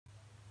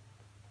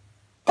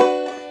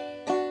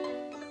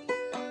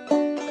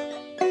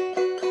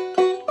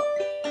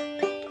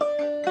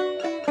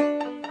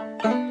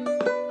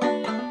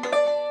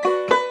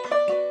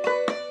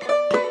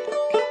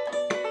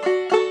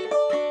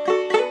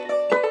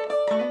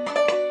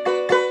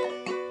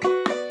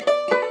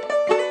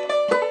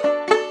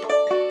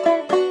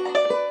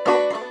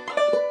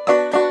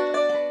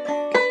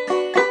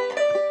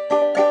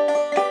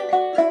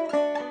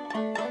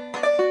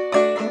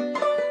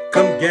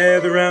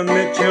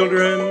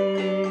children,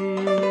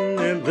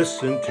 and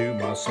listen to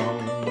my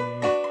song.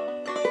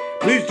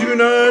 Please do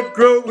not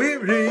grow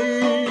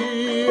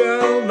weary,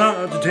 I'll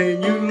not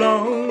detain you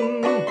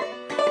long,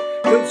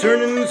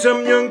 concerning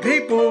some young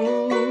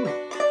people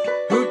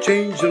who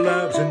changed their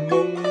lives and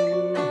more.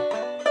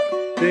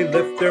 They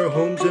left their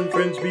homes and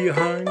friends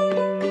behind,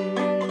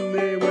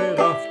 they went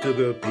off to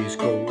the Peace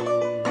Corps.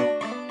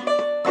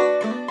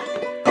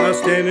 I was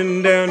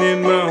standing down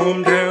in my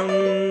hometown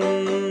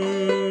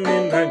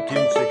in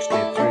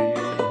 1963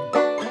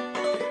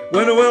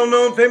 when a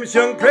well-known famous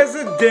young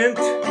president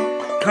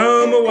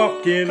come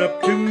a-walking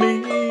up to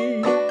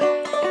me,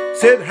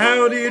 said,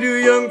 "How do you do,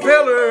 young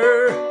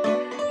feller?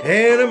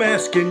 And I'm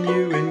asking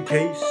you in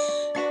case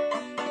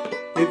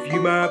if you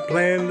might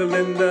plan to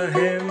lend a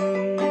hand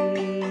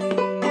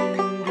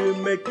to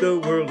make the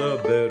world a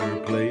better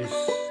place."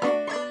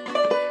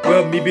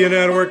 Well, me being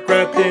out of work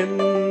right then,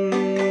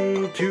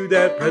 to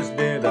that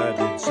president I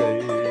did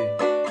say,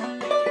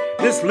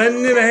 "This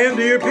lending a hand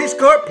to your Peace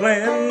Corps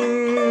plan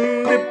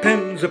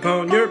depends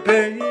upon your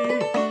pay.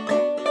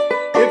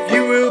 If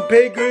you will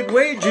pay good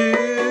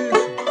wages,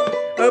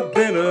 a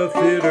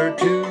benefit or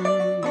two,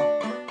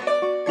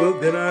 well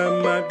then I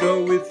might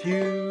go with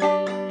you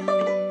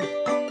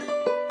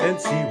and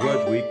see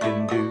what we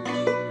can do."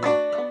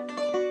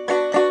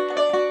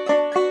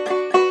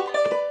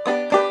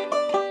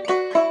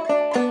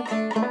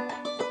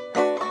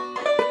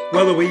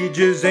 Well, the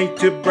wages ain't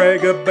to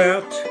brag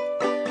about,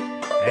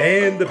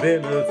 and the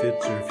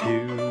benefits are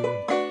few.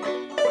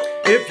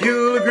 If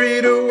you'll agree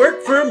to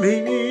work for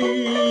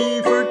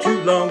me for 2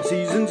 long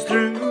seasons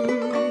through,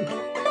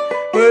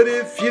 but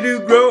if you do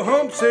grow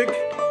homesick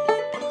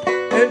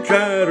and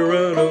try to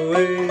run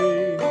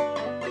away,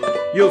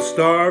 you'll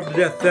starve to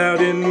death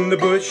out in the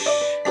bush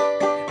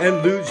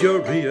and lose your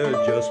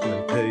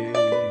readjustment pay.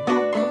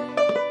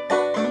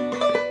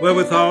 Well,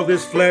 with all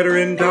this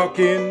flattering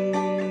talking,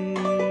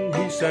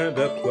 he signed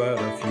up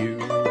quite a few,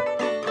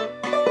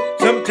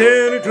 some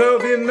 10 or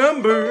 12 in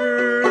number,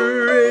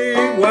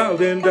 a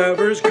wild and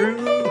diverse crew.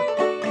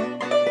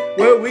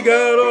 Well, we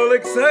got all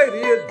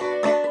excited,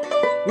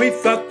 we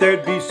thought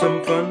there'd be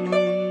some fun,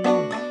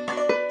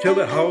 till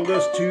they hauled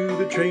us to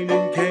the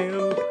training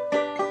camp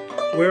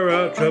where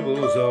our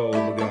troubles all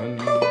begun.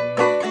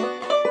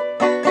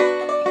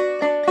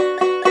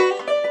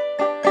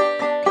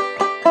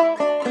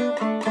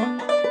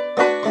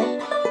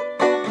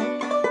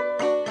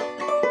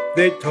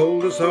 They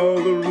told us all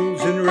the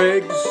rules and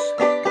regs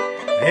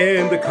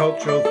and the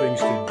cultural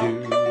things to do.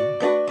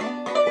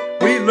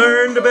 We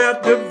learned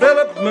about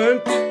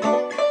development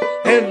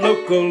and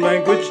local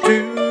language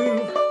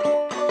too,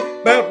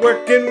 about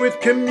working with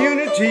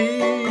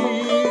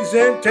communities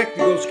and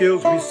technical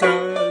skills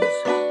besides.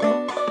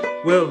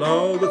 Well,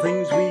 all the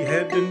things we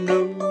had to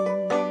know,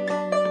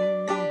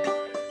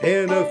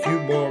 and a few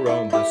more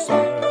on the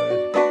side.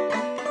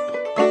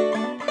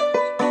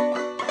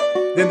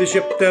 Then they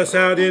shipped us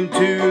out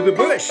into the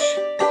bush.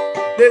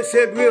 They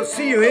said, "We'll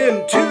see you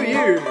in 2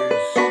 years."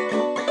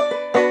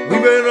 We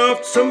went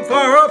off to some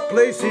far-off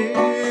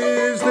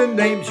places, the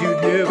names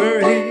you'd never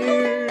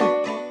hear.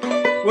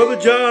 Well, the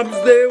jobs,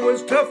 there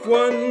was tough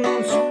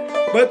ones,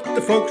 but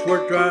the folks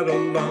worked right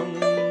along.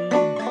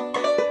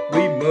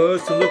 We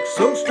must have looked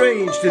so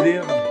strange to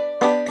them,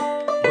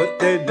 but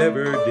they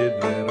never did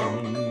let on.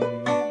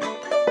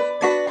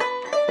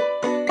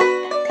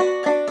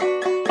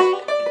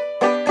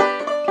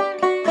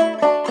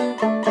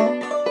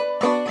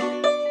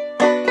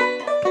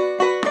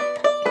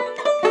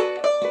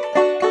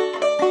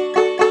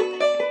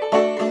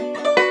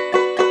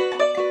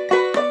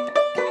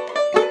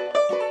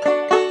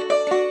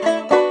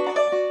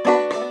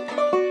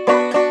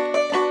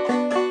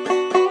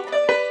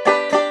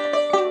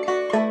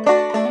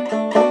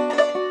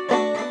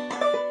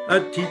 A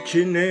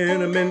teaching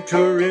and a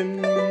mentoring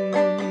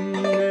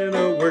and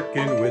a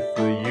working with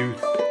the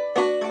youth,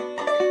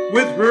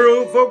 with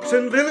rural folks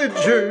and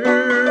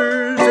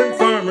villagers and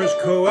farmers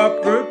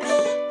co-op groups,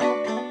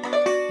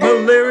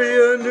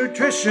 malaria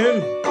nutrition,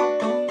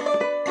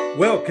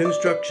 well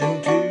construction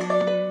too,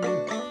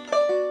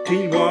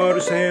 clean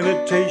water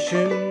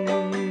sanitation,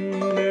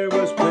 there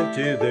was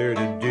plenty there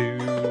to do.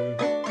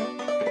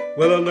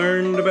 Well, I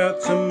learned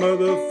about some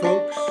other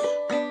folks,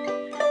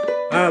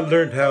 I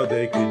learned how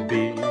they could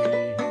be.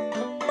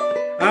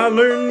 I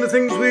learned the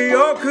things we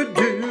all could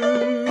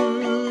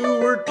do,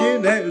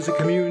 working as a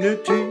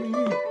community.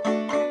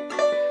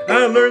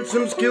 I learned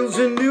some skills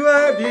and new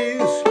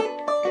ideas,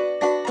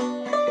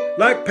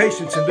 like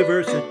patience and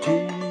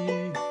diversity.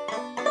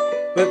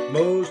 But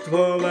most of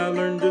all, I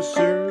learned to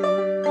serve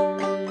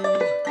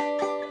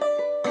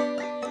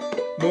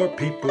more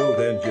people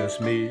than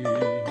just me.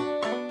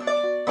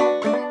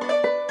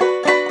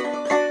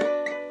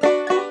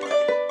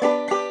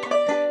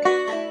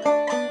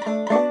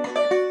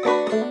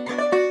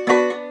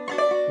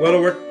 Well, a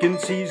working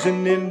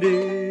season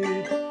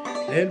ended,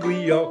 and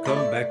we all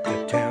come back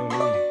to town.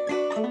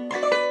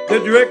 The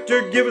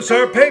director give us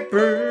our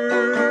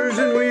papers,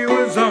 and we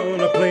was on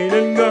a plane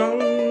and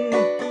gone.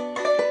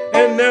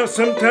 And now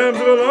sometimes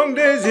of a long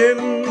day's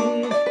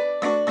end,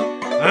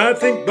 I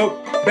think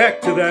back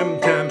to them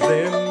times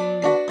then.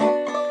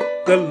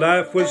 The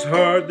life was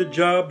hard, the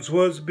jobs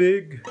was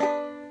big.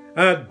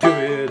 I'd do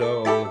it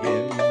all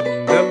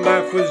again. The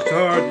life was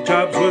hard, the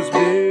jobs was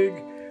big.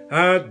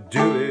 I'd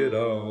do it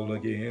all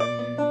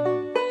again.